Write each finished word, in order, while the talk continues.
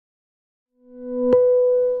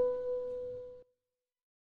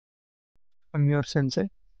I'm your sensei.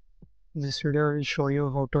 This video will show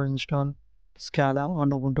you how to install Scala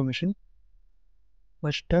on Ubuntu machine.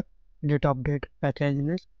 First step, git update package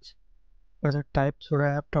list. For the type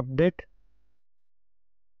sudo apt update.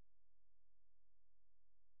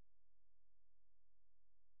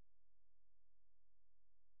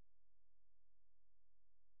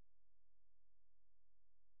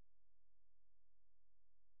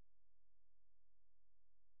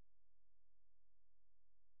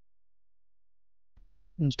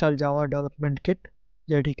 Install Java development kit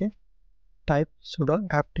JDK. Type sudo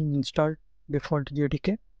apt install default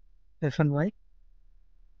JDK fny.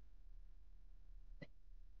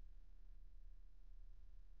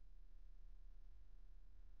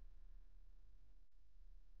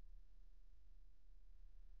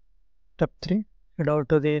 Step 3, head over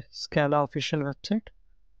to the Scala official website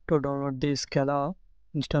to download the Scala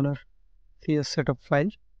installer CS setup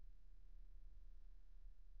file.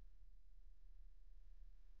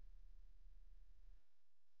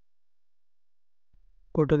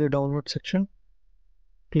 Go to the download section,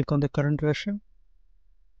 click on the current version,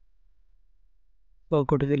 or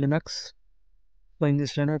go to the Linux. So in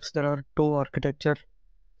this Linux, there are two architecture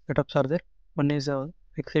setups are there. One is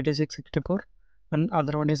x86 64 and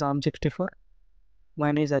other one is ARM 64.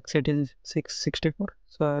 Mine is x86 64,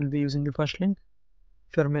 so I'll be using the first link.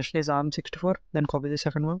 If your machine is ARM 64, then copy the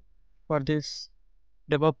second one. For this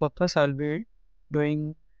debug purpose, I'll be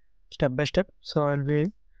doing step by step. So I'll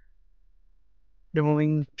be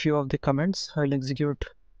removing few of the comments. I'll execute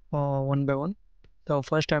one by one. So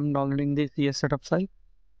first I'm downloading the CS setup file.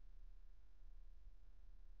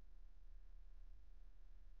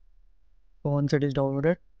 So once it is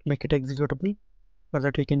downloaded, make it executable. For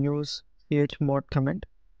that we can use chmod command.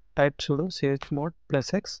 Type sudo chmod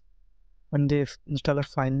 +x and the installer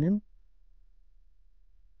file name.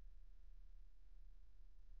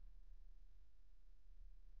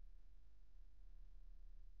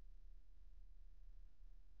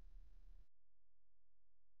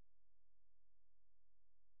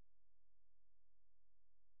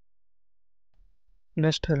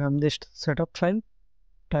 Next run this setup file.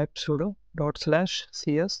 Type sudo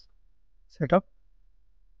 /cs setup.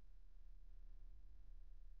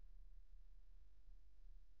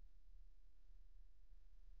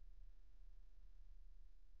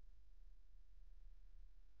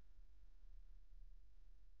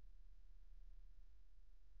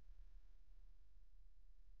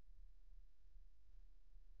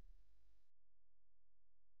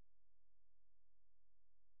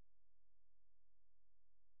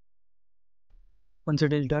 Once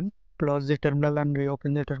it is done, close the terminal and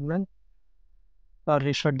reopen the terminal, or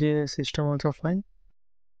restart the system also fine.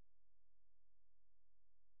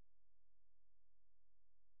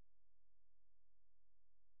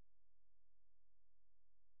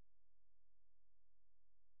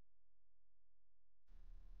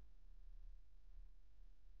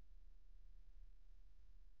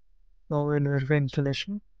 Now we'll verify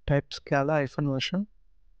installation. Type scala-version.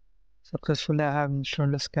 Successfully I have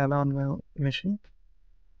installed Scala on my machine.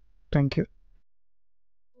 Thank you.